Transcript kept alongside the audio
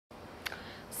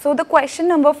So the question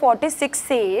number 46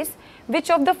 says,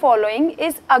 which of the following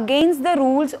is against the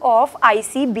rules of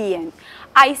ICBN?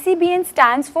 ICBN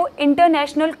stands for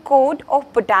International Code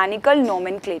of Botanical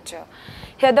Nomenclature.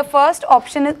 Here the first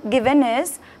option given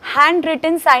is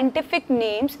handwritten scientific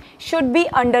names should be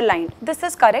underlined. This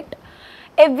is correct.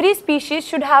 Every species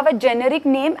should have a generic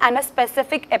name and a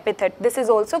specific epithet. This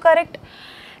is also correct.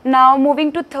 Now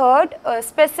moving to third,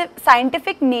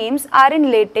 scientific names are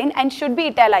in Latin and should be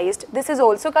italicized. This is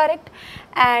also correct.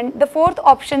 And the fourth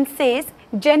option says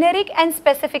generic and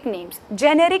specific names.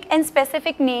 Generic and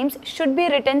specific names should be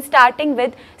written starting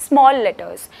with small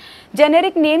letters.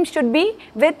 Generic names should be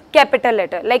with capital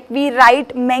letter, like we write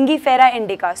Mangifera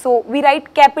indica, so we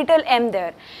write capital M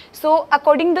there. So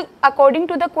according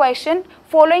to the question,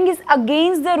 following is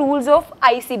against the rules of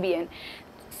ICBN.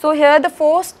 So here the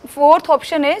fourth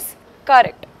option is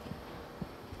correct.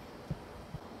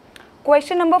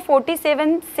 Question number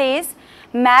 47 says,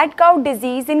 mad cow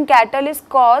disease in cattle is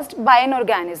caused by an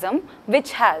organism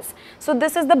which has. So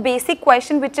this is the basic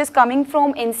question which is coming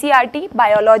from NCERT,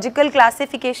 biological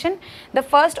classification. The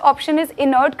first option is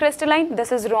inert crystalline.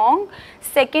 This is wrong.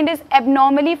 Second is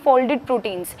abnormally folded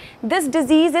proteins. This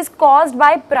disease is caused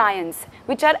by prions,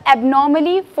 which are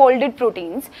abnormally folded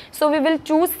proteins. So we will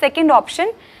choose second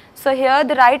option. So here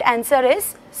the right answer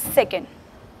is second.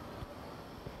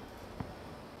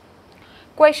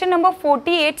 Question number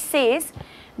 48 says,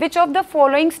 which of the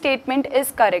following statement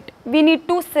is correct? We need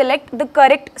to select the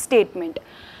correct statement.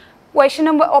 Option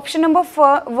number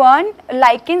 1,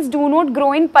 lichens do not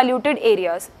grow in polluted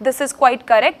areas. This is quite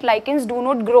correct. Lichens do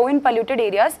not grow in polluted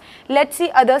areas. Let's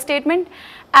see other statement.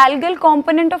 Algal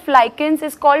component of lichens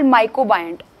is called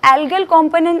mycobiont. Algal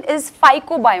component is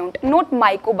phycobiont, not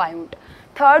mycobiont.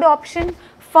 Third option,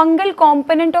 fungal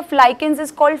component of lichens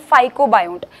is called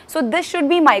phycobiont. So this should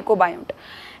be mycobiont.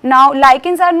 Now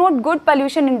lichens are not good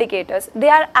pollution indicators. They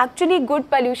are actually good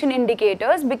pollution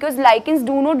indicators because lichens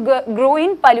do not grow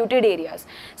in polluted areas.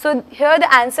 So here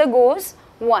the answer goes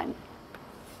 1.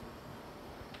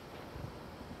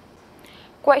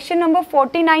 Question number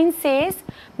 49 says,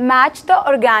 match the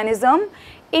organism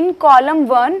in column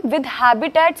 1 with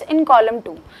habitats in column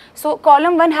 2. So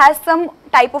column 1 has some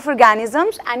type of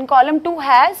organisms and column 2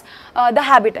 has the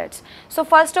habitats. So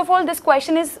first of all, this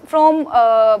question is from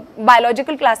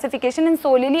biological classification and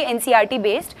solely NCERT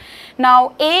based.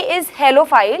 Now A is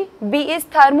halophile, B is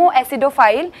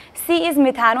thermoacidophile, C is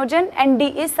methanogen and D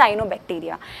is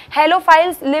cyanobacteria.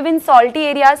 Halophiles live in salty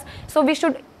areas, so we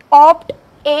should opt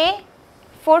A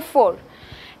for 4.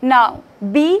 Now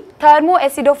B,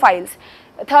 thermoacidophiles.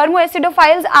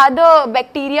 Thermoacidophiles are the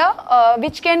bacteria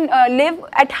which can live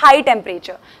at high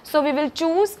temperature. So we will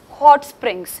choose hot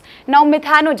springs. Now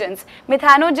methanogens.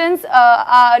 Methanogens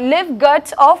live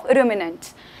guts of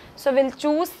ruminants. So we will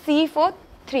choose C for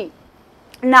 3.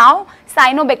 Now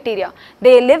cyanobacteria.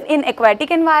 They live in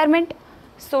aquatic environment.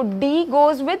 So D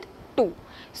goes with 2.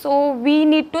 So we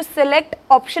need to select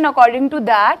option according to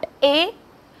that. A,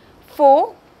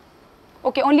 4.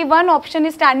 Okay, only one option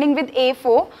is standing with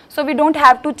A4, so we don't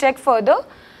have to check further.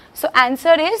 So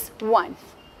answer is 1.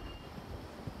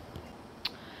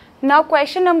 Now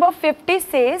question number 50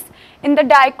 says, in the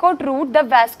dicot root the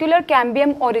vascular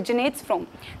cambium originates from.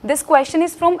 This question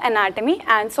is from anatomy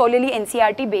and solely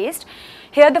NCERT based.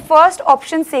 Here the first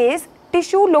option says,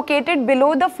 tissue located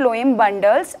below the phloem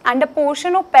bundles and a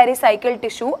portion of pericycle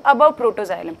tissue above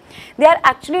protoxylem. They are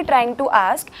actually trying to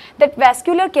ask that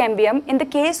vascular cambium in the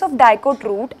case of dicot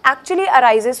root actually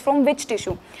arises from which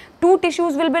tissue. Two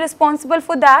tissues will be responsible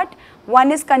for that.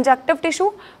 One is conjunctive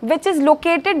tissue which is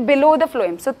located below the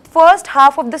phloem. So first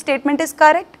half of the statement is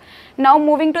correct. Now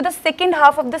moving to the second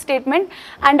half of the statement,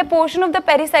 and a portion of the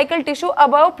pericycle tissue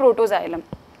above protoxylem.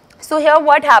 So here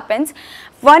what happens,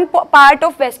 one part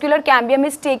of vascular cambium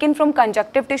is taken from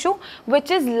conjunctive tissue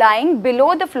which is lying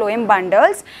below the phloem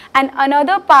bundles, and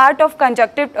another part of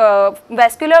conjunctive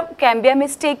vascular cambium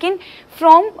is taken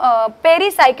from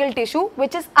pericycle tissue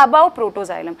which is above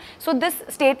protoxylem. So this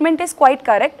statement is quite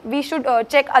correct. We should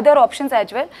check other options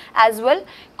as well.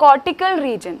 Cortical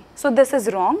region. So this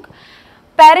is wrong.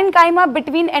 Parenchyma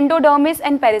between endodermis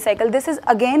and pericycle. This is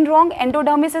again wrong.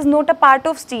 Endodermis is not a part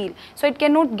of stele, so it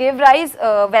cannot give rise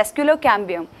vascular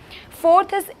cambium.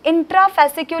 Fourth is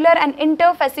intrafascicular and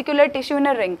interfascicular tissue in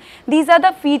a ring. These are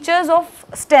the features of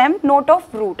stem, not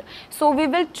of root. So we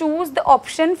will choose the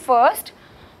option first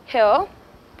here.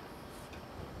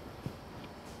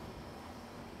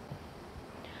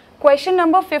 Question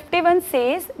number 51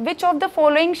 says, which of the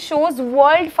following shows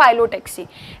world phyllotaxy?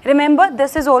 Remember,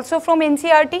 this is also from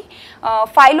NCERT.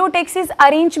 Phyllotaxy is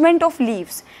arrangement of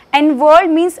leaves, and world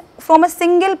means from a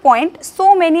single point,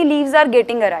 so many leaves are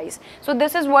getting arise. So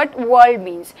this is what world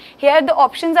means. Here the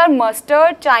options are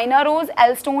mustard, China rose,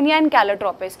 Elstonia and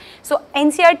calotropis. So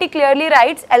NCERT clearly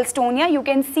writes Elstonia. You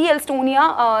can see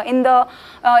Elstonia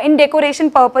in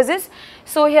decoration purposes.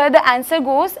 So here the answer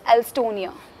goes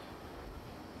Elstonia.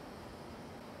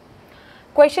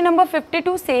 Question number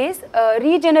 52 says,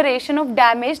 regeneration of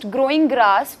damaged growing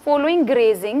grass following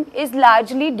grazing is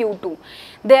largely due to.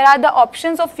 There are the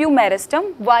options of few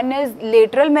meristem. One is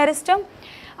lateral meristem,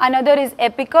 another is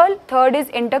apical, third is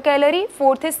intercalary,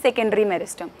 fourth is secondary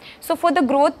meristem. So for the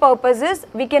growth purposes,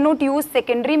 we cannot use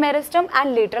secondary meristem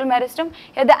and lateral meristem.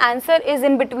 Here the answer is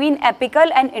in between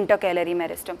apical and intercalary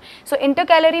meristem. So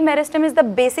intercalary meristem is the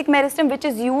basic meristem which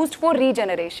is used for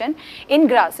regeneration in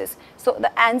grasses. So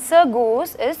the answer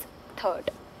goes is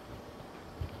third.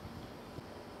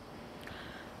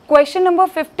 Question number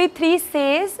 53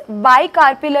 says,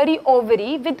 bicarpillary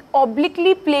ovary with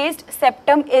obliquely placed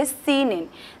septum is seen in.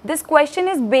 This question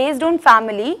is based on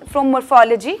family from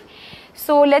morphology.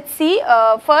 So let's see,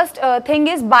 first thing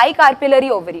is bicarpillary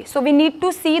ovary. So we need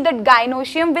to see that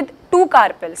gynoecium with two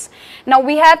carpels. Now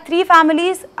we have three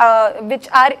families which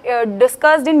are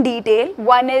discussed in detail.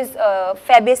 One is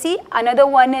Fabaceae, another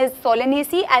one is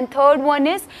Solanaceae, and third one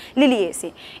is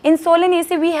Liliaceae. In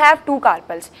Solanaceae we have two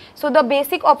carpels. So the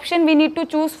basic option we need to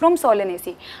choose from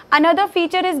Solanaceae. Another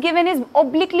feature is given is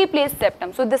obliquely placed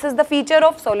septum. So this is the feature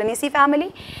of Solanaceae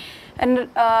family. And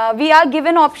we are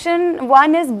given option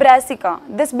one is Brassica.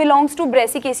 This belongs to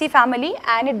Brassicaceae family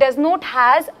and it does not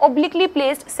has obliquely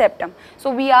placed septum.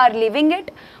 So we are leaving it.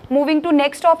 Moving to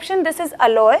next option, this is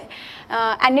Aloe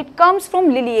and it comes from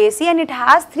Liliaceae and it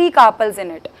has three carpels in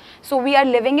it. So we are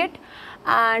leaving it.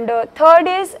 And third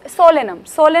is Solanum.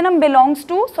 Solanum belongs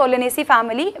to Solanaceae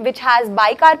family which has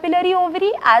bicarpillary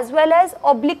ovary as well as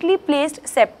obliquely placed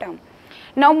septum.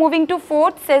 Now moving to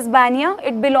fourth, Sesbania,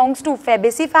 it belongs to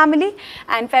Fabaceae family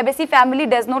and Fabaceae family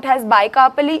does not has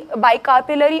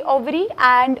bicarpillary ovary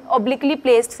and obliquely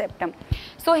placed septum.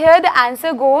 So here the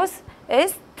answer goes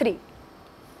is 3.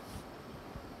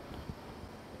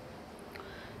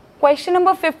 Question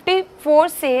number 54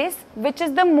 says, which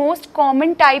is the most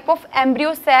common type of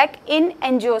embryo sac in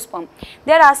angiosperm?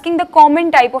 They are asking the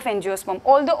common type of angiosperm,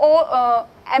 although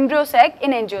embryo sac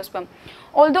in angiosperm.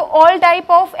 Although all type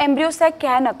of embryo sac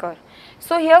can occur.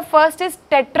 So here first is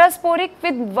tetrasporic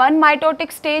with one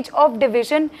mitotic stage of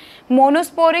division,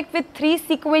 monosporic with 3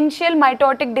 sequential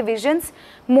mitotic divisions,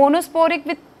 monosporic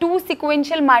with 2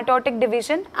 sequential mitotic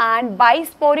division and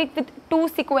bisporic with 2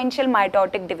 sequential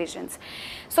mitotic divisions.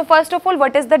 So first of all,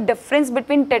 what is the difference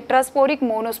between tetrasporic,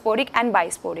 monosporic and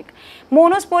bisporic?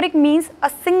 Monosporic means a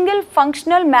single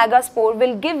functional megaspore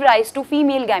will give rise to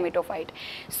female gametophyte.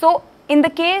 So in the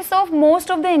case of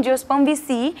most of the angiosperm, we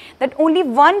see that only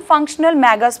one functional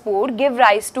megaspore give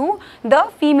rise to the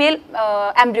female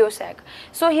embryo sac.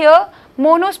 So here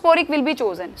monosporic will be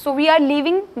chosen. So we are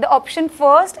leaving the option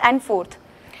first and fourth.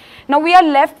 Now we are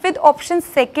left with option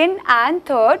second and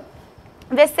third.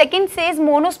 The second says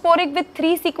monosporic with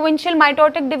 3 sequential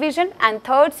mitotic division and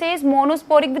third says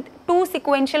monosporic with 2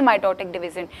 sequential mitotic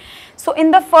division. So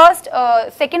in the first,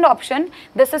 second option,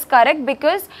 this is correct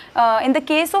because in the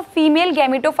case of female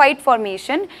gametophyte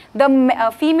formation,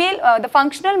 the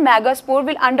functional megaspore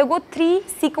will undergo 3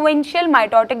 sequential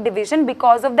mitotic division.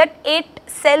 Because of that 8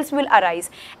 cells will arise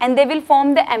and they will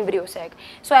form the embryo sac.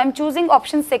 So I am choosing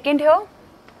option second here.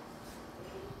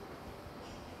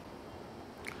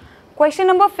 Question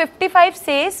number 55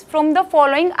 says, from the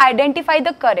following identify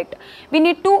the correct. We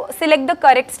need to select the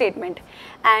correct statement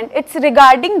and it's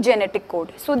regarding genetic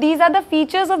code. So these are the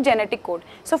features of genetic code.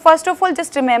 So first of all,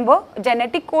 just remember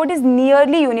genetic code is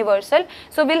nearly universal.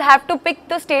 So we'll have to pick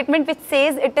the statement which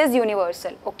says it is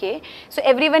universal. Okay. So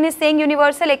everyone is saying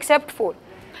universal except 4.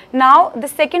 Now the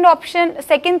second option,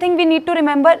 second thing we need to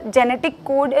remember, genetic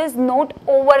code is not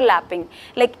overlapping.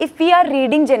 Like if we are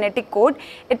reading genetic code,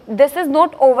 this is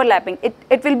not overlapping.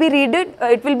 It will be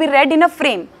read in a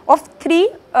frame of 3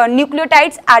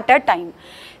 nucleotides at a time.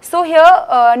 So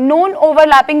here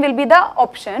non-overlapping will be the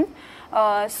option.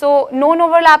 So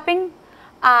non-overlapping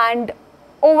and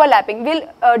overlapping, we'll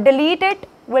delete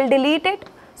it.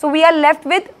 So we are left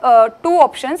with 2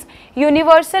 options,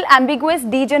 universal, ambiguous,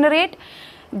 degenerate,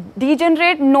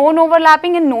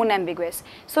 non-overlapping and non-ambiguous.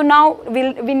 So now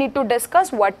we need to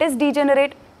discuss what is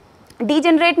degenerate.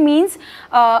 Degenerate means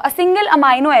a single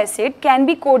amino acid can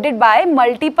be coded by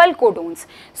multiple codons.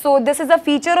 So this is a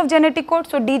feature of genetic code.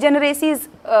 So degeneracy is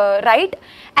right.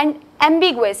 And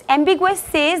ambiguous. Ambiguous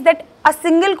says that a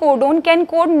single codon can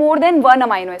code more than one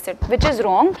amino acid, which is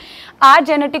wrong. Our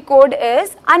genetic code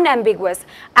is unambiguous.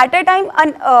 At a time,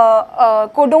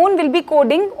 codon will be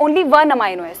coding only one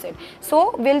amino acid.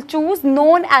 So we'll choose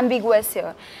non-ambiguous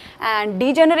here. And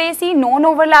degeneracy,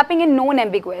 non-overlapping and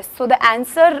non-ambiguous. So the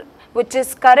answer which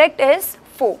is correct is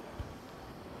 4.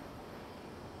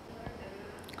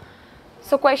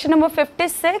 So question number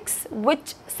 56,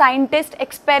 which scientist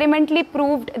experimentally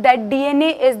proved that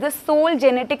DNA is the sole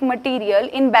genetic material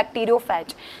in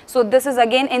bacteriophage? So this is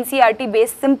again NCERT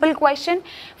based simple question.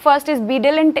 First is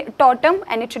Beadle and Totem,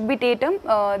 and it should be Tatum.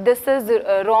 This is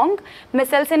wrong.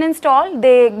 Michelson and Stoll,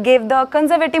 they gave the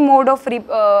conservative mode of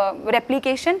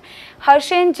replication.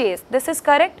 Hershey and Chase, this is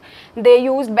correct. They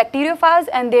used bacteriophage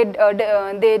and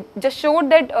they just showed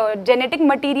that genetic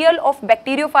material of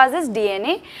bacteriophage is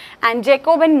DNA, and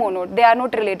Jacob and Monod, they are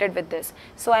not related with this.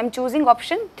 So I am choosing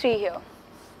option 3 here.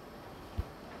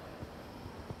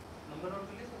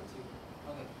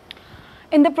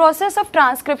 In the process of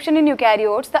transcription in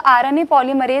eukaryotes, the RNA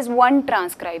polymerase 1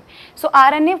 transcribe. So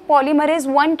RNA polymerase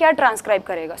 1 क्या transcribe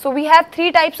करेगा? So we have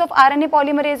 3 types of RNA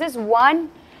polymerases, 1,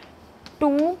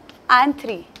 2 and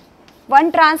 3.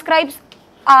 1 transcribes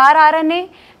rRNA,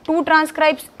 2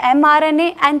 transcribes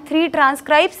mRNA and 3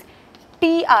 transcribes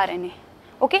tRNA.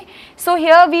 Okay, so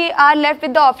here we are left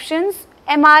with the options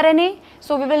mRNA,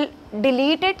 so we will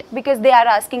delete it because they are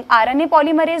asking RNA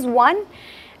polymerase 1,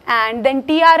 and then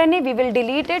tRNA we will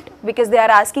delete it because they are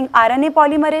asking RNA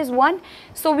polymerase 1.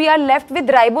 So we are left with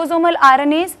ribosomal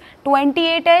RNAs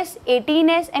 28S,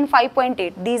 18S and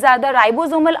 5.8. These are the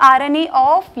ribosomal RNA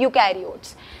of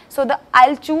eukaryotes. So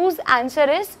I'll choose answer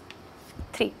is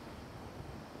 3.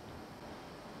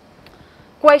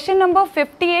 Question number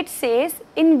 58 says,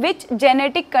 in which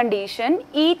genetic condition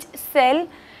each cell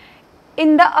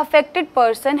in the affected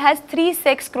person has 3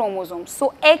 sex chromosomes?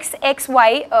 So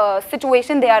XXY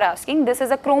situation they are asking. This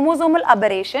is a chromosomal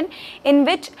aberration in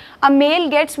which a male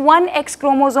gets 1 X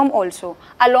chromosome also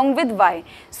along with Y.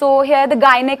 So here the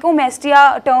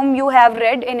gynecomastia term you have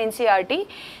read in NCERT.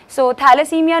 So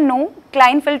thalassemia no,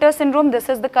 Klinefelter syndrome, this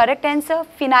is the correct answer.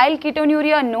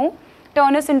 Phenylketonuria no,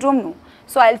 Turner syndrome no.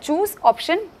 So I'll choose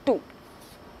option 2.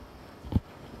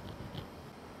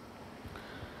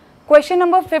 Question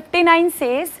number 59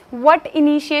 says, what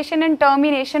initiation and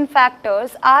termination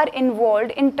factors are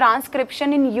involved in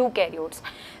transcription in eukaryotes?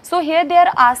 So here they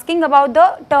are asking about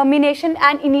the termination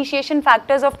and initiation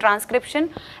factors of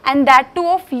transcription, and that too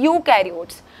of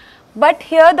eukaryotes. But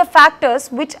here the factors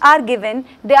which are given,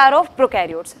 they are of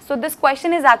prokaryotes. So this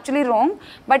question is actually wrong,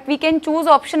 but we can choose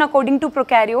option according to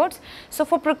prokaryotes. So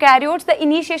for prokaryotes, the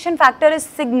initiation factor is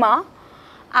sigma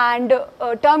and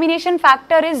termination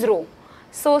factor is rho.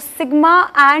 So sigma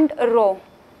and rho.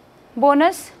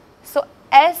 Bonus, so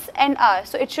S and R.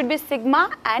 So it should be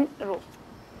sigma and rho.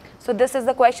 So this is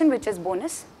the question which is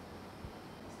bonus.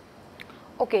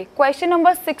 Okay, question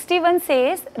number 61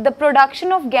 says, the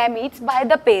production of gametes by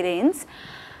the parents,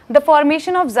 the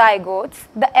formation of zygotes,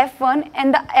 the F1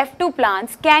 and the F2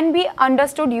 plants can be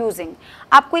understood using.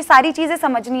 आपको ये सारी चीजें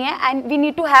समझनी है, and we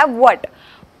need to have what?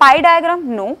 Pi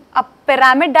diagram? No. A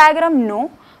pyramid diagram? No.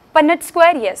 Punnett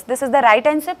square? Yes. This is the right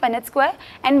answer, Punnett square.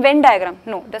 And Venn diagram?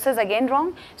 No. This is again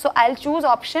wrong. So I'll choose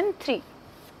option 3.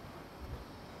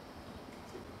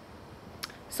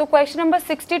 So question number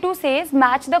 62 says,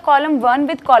 match the column 1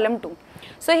 with column 2.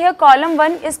 So here column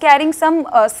 1 is carrying some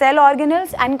cell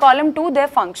organelles and column 2 their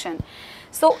function.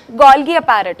 So Golgi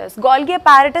apparatus. Golgi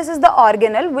apparatus is the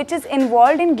organelle which is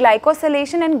involved in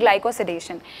glycosylation and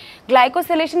glycosidation.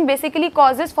 Glycosylation basically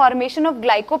causes formation of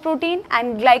glycoprotein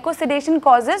and glycosidation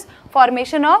causes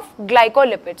formation of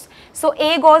glycolipids. So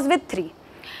A goes with 3.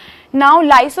 Now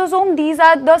lysosome, these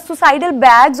are the suicidal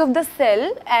bags of the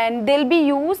cell and they'll be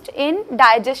used in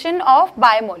digestion of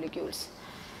biomolecules.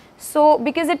 So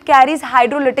because it carries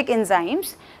hydrolytic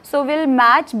enzymes, so we'll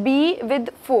match B with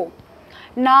 4.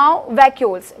 Now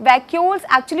vacuoles. Vacuoles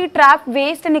actually trap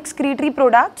waste and excretory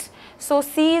products. So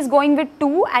C is going with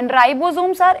 2, and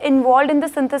ribosomes are involved in the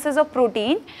synthesis of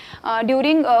protein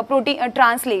during protein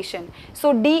translation.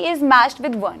 So D is matched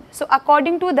with 1. So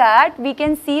according to that, we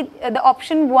can see the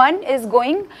option 1 is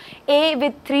going A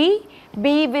with 3,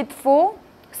 B with 4,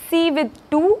 C with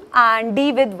 2 and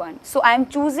D with 1. So I am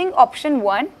choosing option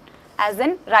 1 as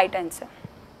in right answer.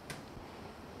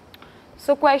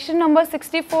 So question number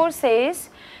 64 says,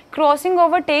 crossing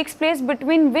over takes place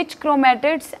between which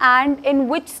chromatids and in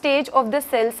which stage of the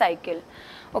cell cycle?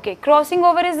 Okay, crossing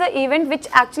over is the event which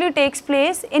actually takes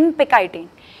place in Picatinny.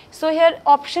 So here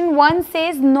option 1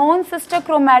 says non-sister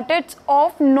chromatids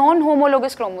of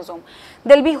non-homologous chromosome.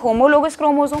 There will be homologous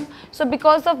chromosome. So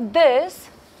because of this,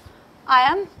 I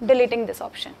am deleting this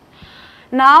option.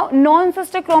 Now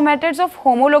non-sister chromatids of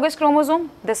homologous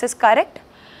chromosome, this is correct.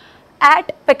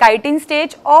 At Picatinny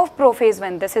stage of prophase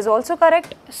 1, this is also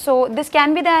correct. So this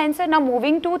can be the answer. Now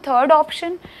moving to third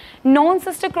option,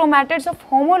 non-sister chromatids of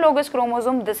homologous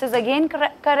chromosome, this is again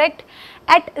correct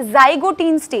at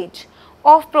zygotine stage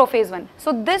of prophase 1.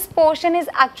 So this portion is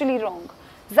actually wrong.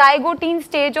 Zygotine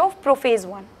stage of prophase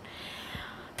 1.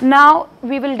 Now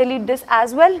we will delete this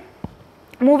as well.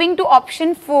 Moving to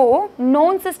option 4,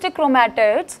 non-sister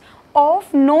chromatids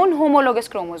of non-homologous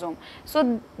chromosome.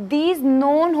 So these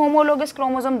non-homologous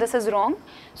chromosome, this is wrong.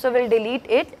 So we'll delete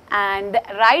it, and the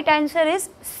right answer is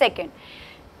second.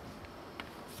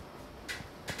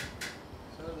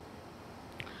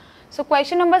 So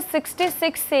question number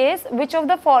 66 says, which of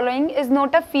the following is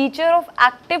not a feature of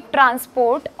active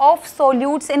transport of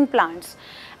solutes in plants?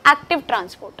 Active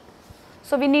transport.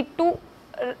 So we need to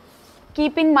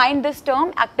keep in mind this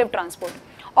term, active transport.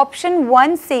 Option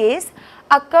 1 says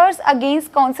occurs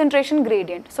against concentration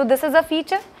gradient. So this is a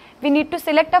feature. We need to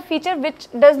select a feature which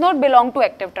does not belong to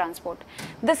active transport.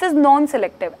 This is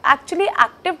non-selective. Actually,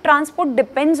 active transport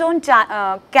depends on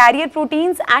carrier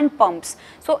proteins and pumps.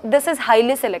 So this is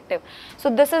highly selective. So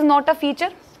this is not a feature.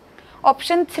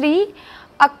 Option 3,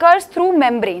 occurs through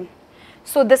membrane.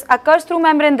 So this occurs through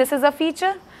membrane, this is a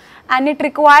feature, and it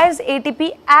requires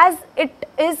ATP as it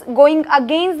is going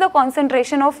against the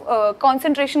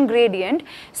concentration gradient.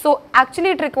 So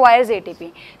actually it requires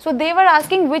ATP. So they were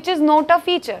asking which is not a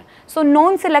feature. So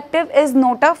non-selective is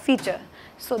not a feature.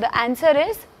 So the answer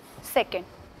is second.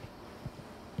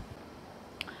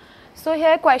 So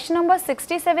here question number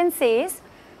 67 says,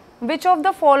 which of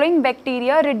the following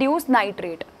bacteria reduce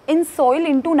nitrate in soil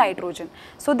into nitrogen?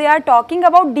 So they are talking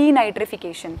about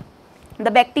denitrification. The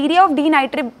bacteria of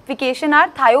denitrification are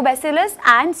Thiobacillus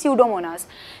and Pseudomonas.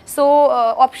 So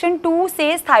option 2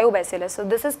 says Thiobacillus. So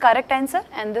this is correct answer,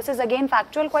 and this is again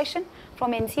factual question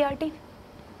from NCERT.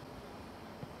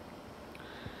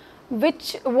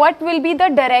 What will be the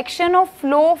direction of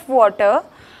flow of water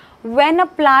when a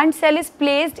plant cell is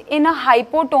placed in a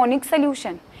hypotonic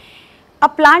solution? A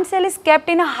plant cell is kept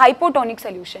in a hypotonic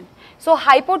solution. So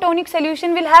hypotonic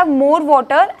solution will have more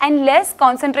water and less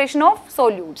concentration of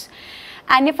solutes.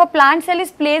 And if a plant cell is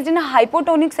placed in a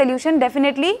hypotonic solution,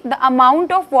 definitely the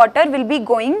amount of water will be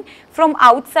going from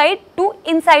outside to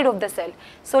inside of the cell.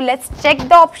 So let's check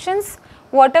the options.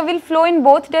 Water will flow in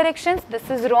both directions. This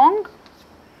is wrong.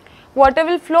 Water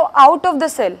will flow out of the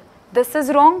cell. This is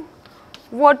wrong.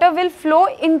 Water will flow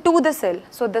into the cell.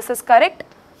 So this is correct.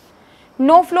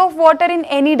 No flow of water in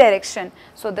any direction.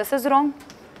 So this is wrong.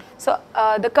 So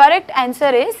the correct answer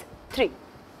is 3.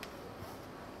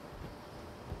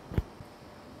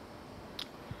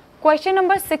 Question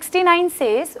number 69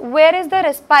 says, where is the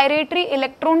respiratory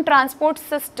electron transport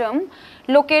system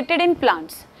located in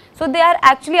plants? So they are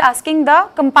actually asking the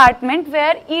compartment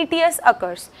where ETS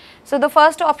occurs. So the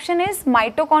first option is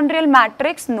mitochondrial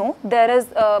matrix. No, there is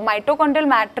a mitochondrial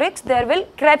matrix, there will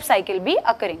Krebs cycle be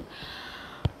occurring.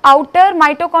 Outer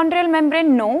mitochondrial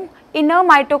membrane, no. Inner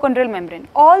mitochondrial membrane.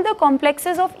 All the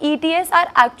complexes of ETS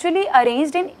are actually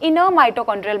arranged in inner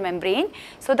mitochondrial membrane.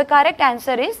 So the correct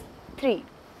answer is 3.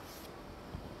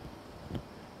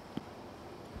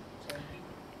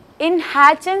 In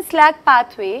Hatch and Slack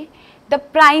pathway, the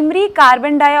primary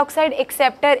carbon dioxide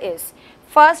acceptor is,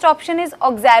 first option is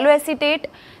oxaloacetate,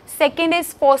 second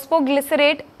is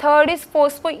phosphoglycerate, third is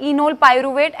phosphoenol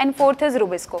pyruvate, and fourth is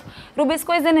Rubisco.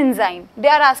 Rubisco is an enzyme. They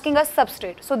are asking us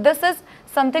substrate. So this is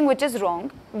something which is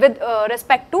wrong with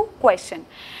respect to question.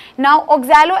 Now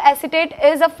oxaloacetate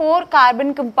is a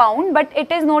 4-carbon compound, but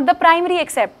it is not the primary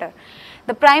acceptor.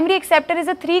 The primary acceptor is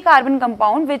a 3-carbon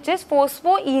compound which is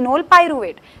phosphoenol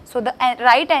pyruvate. So the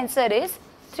right answer is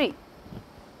 3.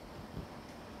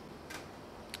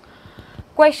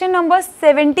 Question number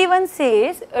 71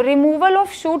 says, removal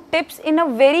of shoot tips in a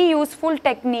very useful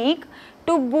technique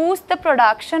to boost the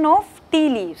production of tea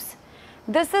leaves.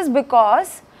 This is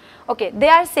because, okay, they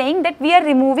are saying that we are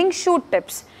removing shoot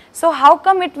tips. So how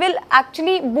come it will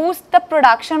actually boost the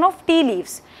production of tea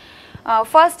leaves?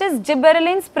 First is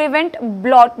gibberellins prevent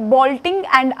bolting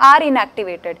and are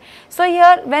inactivated. So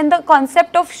here when the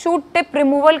concept of shoot tip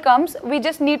removal comes, we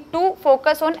just need to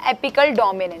focus on apical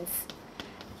dominance.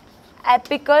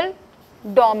 Apical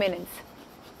dominance.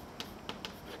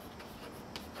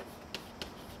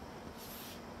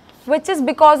 which is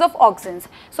because of auxins.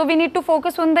 So we need to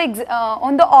focus on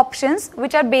the options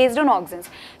which are based on auxins.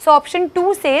 So option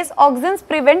 2 says auxins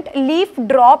prevent leaf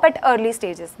drop at early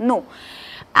stages. No.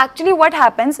 Actually what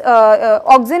happens,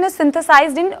 auxin is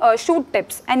synthesized in shoot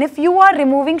tips, and if you are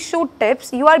removing shoot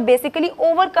tips, you are basically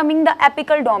overcoming the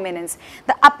apical dominance.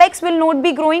 The apex will not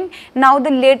be growing, now the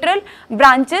lateral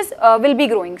branches will be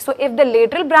growing. So if the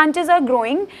lateral branches are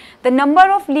growing, the number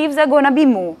of leaves are going to be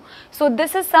more. So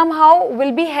this is somehow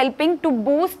will be helping to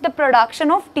boost the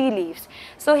production of tea leaves.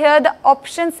 So here the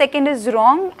option second is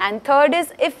wrong, and third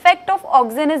is effect of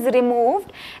auxin is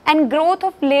removed and growth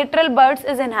of lateral buds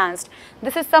is enhanced.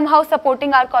 This is somehow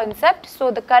supporting our concept.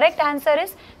 So the correct answer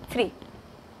is 3.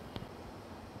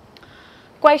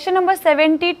 Question number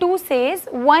 72 says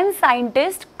one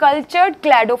scientist cultured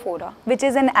cladophora, which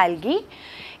is an algae,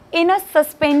 in a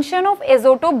suspension of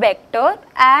azotobacter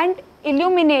and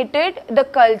illuminated the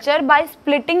culture by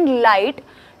splitting light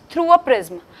through a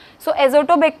prism. So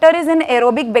azotobacter is an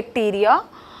aerobic bacteria.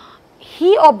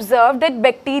 He observed that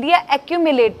bacteria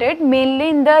accumulated mainly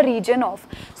in the region of.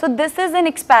 So this is an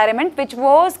experiment which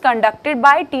was conducted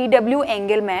by T.W.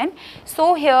 Engelmann.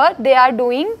 So here they are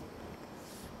doing,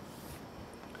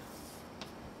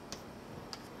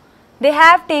 they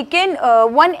have taken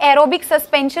one aerobic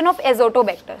suspension of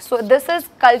azotobacter. So this is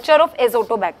culture of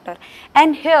azotobacter,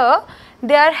 and here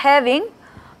they are having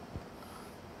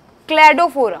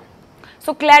cladophora.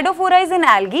 So cladophora is an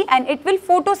algae and it will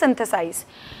photosynthesize.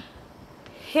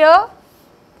 Here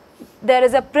there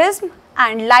is a prism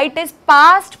and light is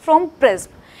passed from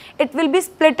prism. It will be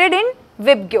splitted in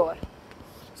VIBGYOR.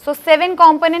 So 7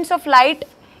 components of light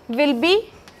will be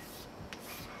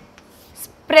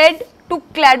spread to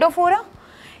cladophora.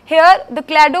 Here the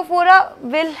cladophora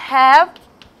will have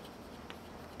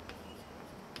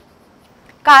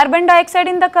carbon dioxide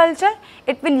in the culture.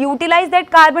 It will utilize that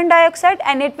carbon dioxide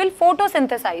and it will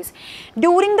photosynthesize.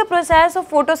 During the process of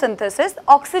photosynthesis,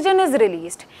 oxygen is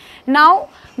released. Now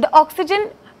the oxygen,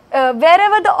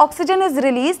 wherever the oxygen is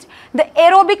released, the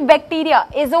aerobic bacteria,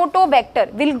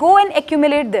 azotobacter, will go and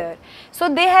accumulate there.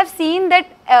 So they have seen that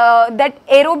that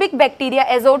aerobic bacteria,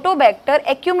 azotobacter,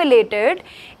 accumulated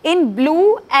in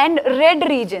blue and red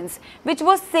regions, which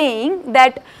was saying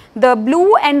that the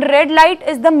blue and red light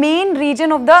is the main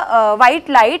region of the white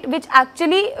light, which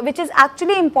is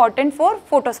actually important for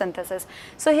photosynthesis.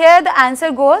 So here the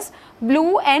answer goes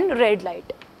blue and red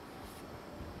light.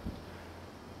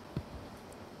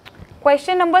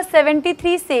 Question number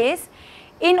 73 says,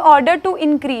 in order to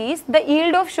increase the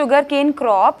yield of sugarcane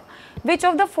crop, which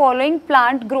of the following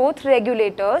plant growth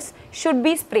regulators should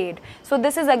be sprayed? So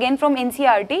this is again from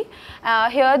NCERT.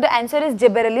 Here the answer is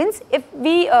gibberellins. If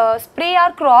we spray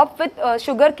our crop with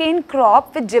sugarcane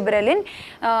crop with gibberellin,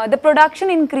 the production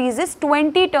increases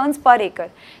 20 tons per acre.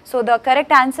 So the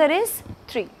correct answer is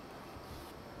 3.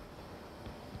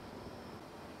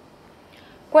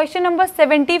 Question number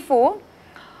 74.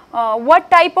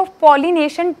 What type of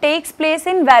pollination takes place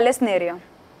in Vallisneria?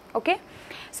 Okay.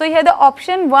 So here the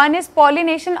option 1 is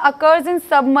pollination occurs in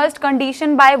submerged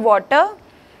condition by water.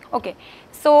 Okay.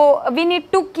 So we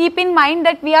need to keep in mind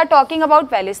that we are talking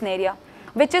about Vallisneria,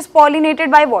 which is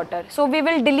pollinated by water. So we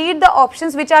will delete the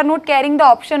options which are not carrying the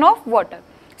option of water.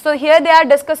 So here they are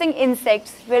discussing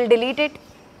insects, we will delete it.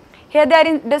 Here they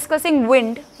are discussing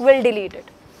wind, we will delete it.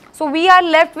 So we are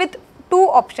left with 2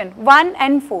 options, 1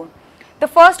 and 4. The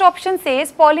first option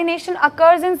says pollination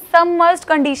occurs in submerged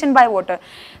condition by water.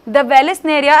 The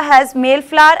Vallisneria has male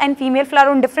flower and female flower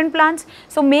on different plants.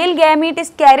 So male gamete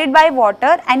is carried by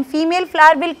water and female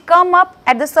flower will come up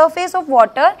at the surface of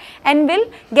water and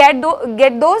will get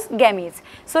those gametes.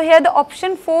 So here the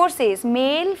option 4 says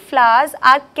male flowers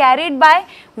are carried by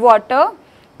water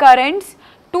currents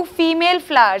to female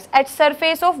flowers at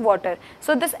surface of water.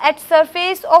 So this at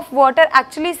surface of water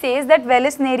actually says that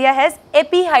Vallisneria has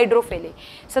epihydrophily.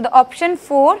 So the option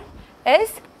 4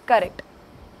 is correct.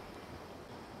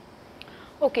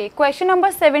 Okay, question number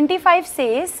 75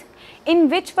 says, in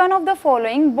which one of the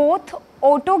following both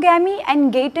autogamy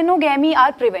and geitonogamy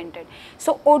are prevented?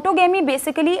 So autogamy,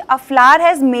 basically a flower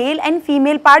has male and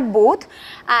female part both,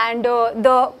 and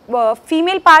the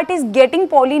female part is getting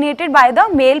pollinated by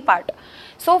the male part.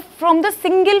 So from the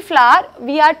single flower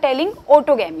we are telling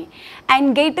autogamy,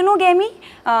 and geitonogamy,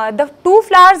 the 2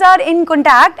 flowers are in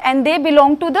contact and they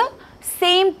belong to the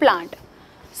same plant.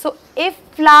 So if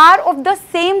flower of the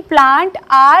same plant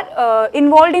are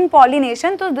involved in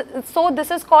pollination, so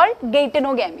this is called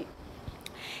geitonogamy.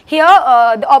 Here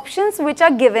the options which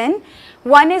are given,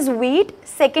 1 is wheat,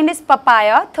 2nd is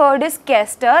papaya, 3rd is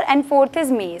castor and 4th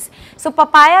is maize. So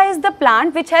papaya is the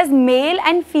plant which has male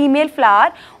and female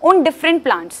flower on different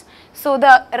plants. So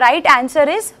the right answer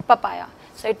is papaya.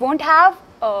 So it won't have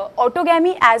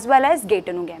autogamy as well as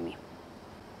geitonogamy.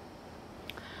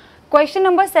 Question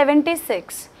number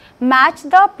 76. Match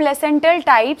the placental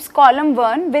types column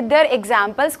 1 with their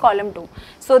examples column 2.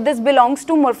 So this belongs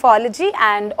to morphology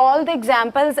and all the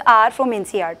examples are from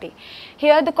NCERT.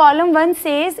 Here the column 1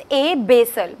 says A,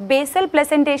 basal. Basal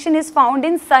placentation is found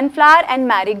in sunflower and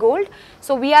marigold.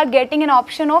 So we are getting an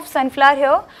option of sunflower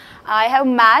here. I have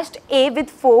matched A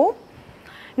with 4.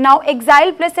 Now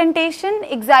exile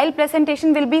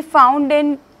placentation will be found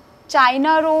in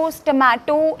China rose,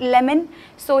 tomato, lemon.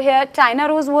 So here China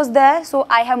rose was there, so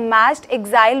I have matched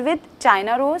exile with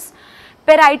China rose.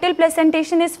 Parietal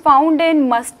placentation is found in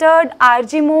mustard,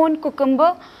 argemone,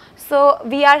 cucumber. So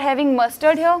we are having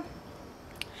mustard here.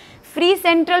 Free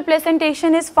central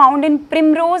placentation is found in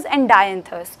primrose and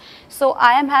dianthus. So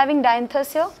I am having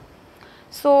dianthus here.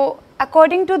 So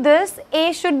according to this,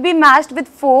 A should be matched with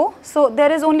 4. So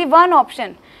there is only one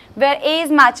option where A is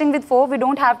matching with 4. We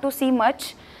don't have to see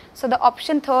much. So the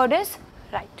option 3rd is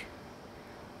right.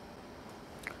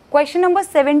 Question number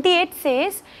 78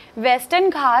 says, Western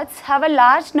Ghats have a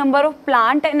large number of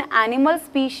plant and animal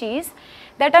species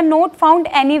that are not found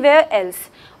anywhere else.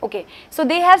 Okay, so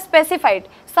they have specified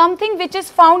something which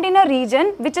is found in a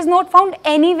region which is not found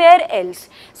anywhere else.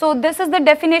 So this is the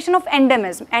definition of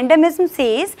endemism. Endemism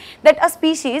says that a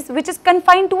species which is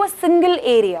confined to a single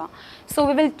area. So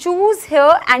we will choose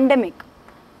here endemic.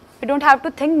 We don't have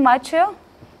to think much here.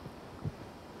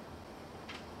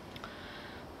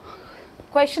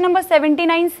 Question number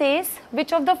 79 says,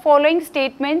 which of the following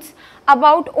statements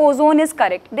about ozone is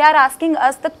correct? They are asking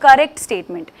us the correct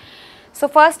statement. So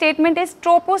first statement is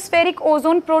tropospheric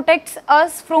ozone protects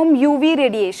us from UV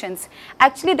radiations.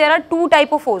 Actually there are two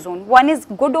types of ozone. One is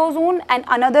good ozone and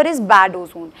another is bad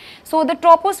ozone. So the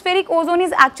tropospheric ozone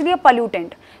is actually a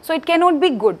pollutant. So it cannot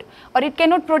be good or it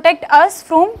cannot protect us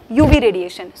from UV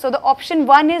radiation. So the option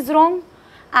 1 is wrong,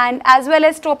 and as well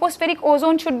as tropospheric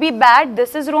ozone should be bad,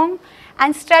 this is wrong,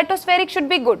 and stratospheric should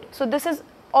be good. So this is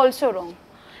also wrong.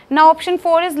 Now option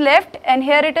 4 is left, and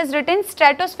here it is written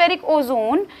stratospheric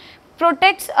ozone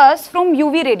protects us from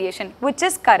UV radiation, which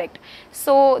is correct.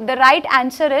 So the right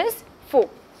answer is 4.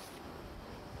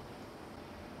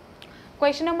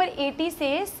 Question number 80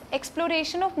 says,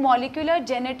 exploration of molecular,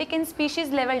 genetic and species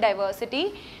level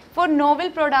diversity for novel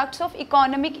products of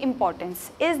economic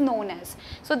importance is known as.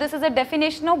 So this is a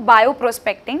definition of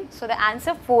bioprospecting. So the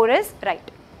answer 4 is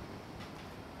right.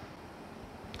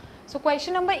 So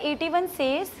question number 81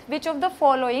 says, which of the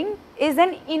following is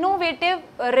an innovative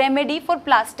remedy for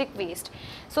plastic waste?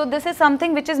 So this is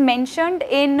something which is mentioned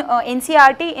in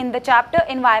NCERT in the chapter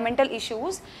environmental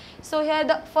issues. So here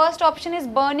the first option is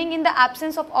burning in the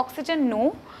absence of oxygen,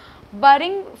 no.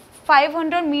 Burying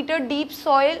 500 meter deep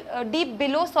soil, deep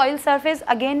below soil surface,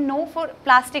 again no for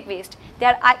plastic waste. They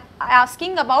are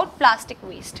asking about plastic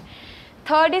waste.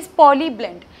 Third is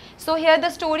polyblend. So here the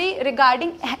story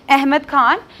regarding Ahmed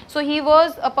Khan. So he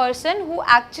was a person who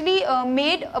actually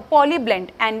made a polyblend,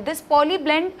 and this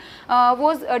polyblend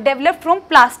was developed from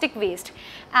plastic waste,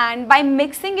 and by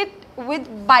mixing it with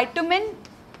bitumen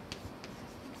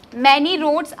many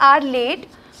roads are laid.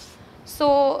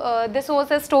 So this was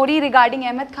a story regarding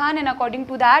Ahmed Khan, and according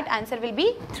to that answer will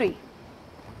be 3.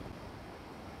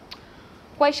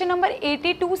 Question number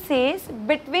 82 says,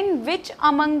 between which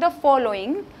among the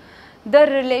following the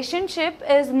relationship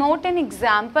is not an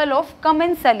example of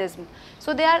commensalism?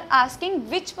 So they are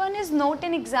asking which one is not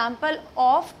an example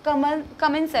of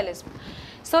commensalism.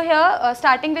 So here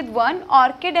starting with 1,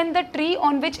 orchid and the tree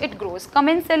on which it grows.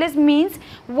 Commensalism means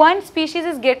one species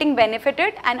is getting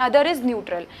benefited and other is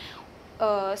neutral.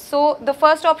 So the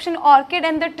first option, orchid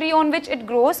and the tree on which it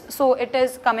grows, so it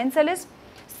is commensalism.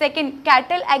 Second,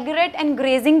 cattle aggregate and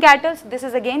grazing cattle, this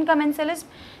is again commensalism.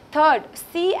 Third,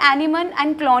 sea anemone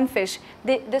and clownfish,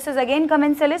 this is again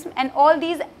commensalism, and all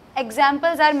these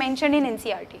examples are mentioned in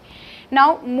NCERT.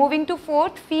 Now moving to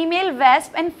fourth, female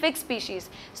wasp and fig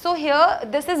species. So here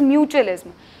this is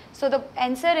mutualism. So the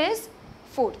answer is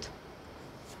fourth.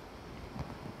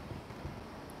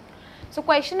 So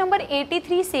question number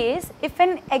 83 says, if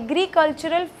an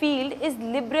agricultural field is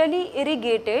liberally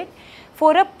irrigated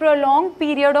for a prolonged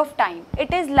period of time,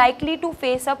 it is likely to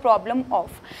face a problem of.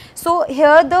 So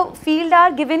here the field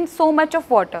are given so much of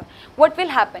water. What will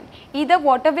happen? Either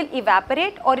water will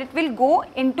evaporate or it will go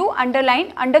into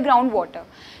underground water.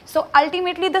 So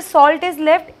ultimately the salt is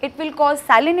left, it will cause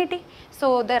salinity.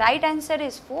 So the right answer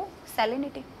is 4,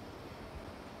 salinity.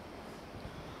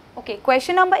 Okay,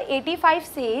 question number 85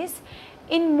 says,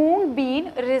 in mung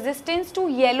bean, resistance to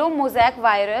yellow mosaic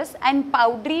virus and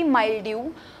powdery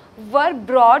mildew were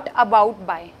brought about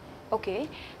by. Okay,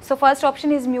 so first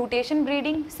option is mutation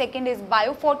breeding, second is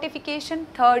biofortification,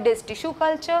 third is tissue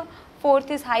culture,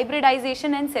 fourth is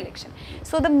hybridization and selection.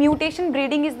 So the mutation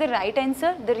breeding is the right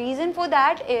answer. The reason for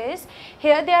that is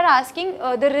here they are asking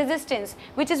the resistance,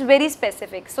 which is very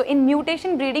specific. So in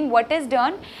mutation breeding, what is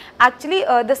done? Actually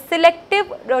the selective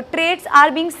traits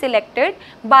are being selected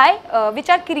by which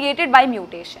are created by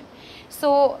mutation.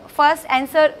 So first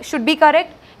answer should be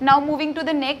correct. Now moving to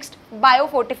the next,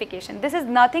 biofortification. This is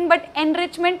nothing but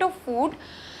enrichment of food.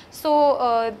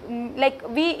 So like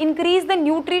we increase the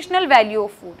nutritional value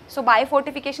of food. So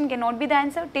biofortification cannot be the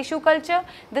answer. Tissue culture,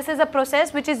 this is a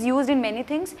process which is used in many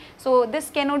things. So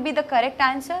this cannot be the correct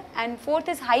answer. And fourth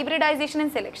is hybridization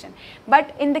and selection.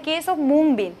 But in the case of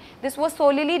mung bean, this was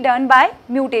solely done by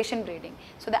mutation breeding.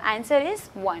 So the answer is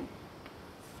 1.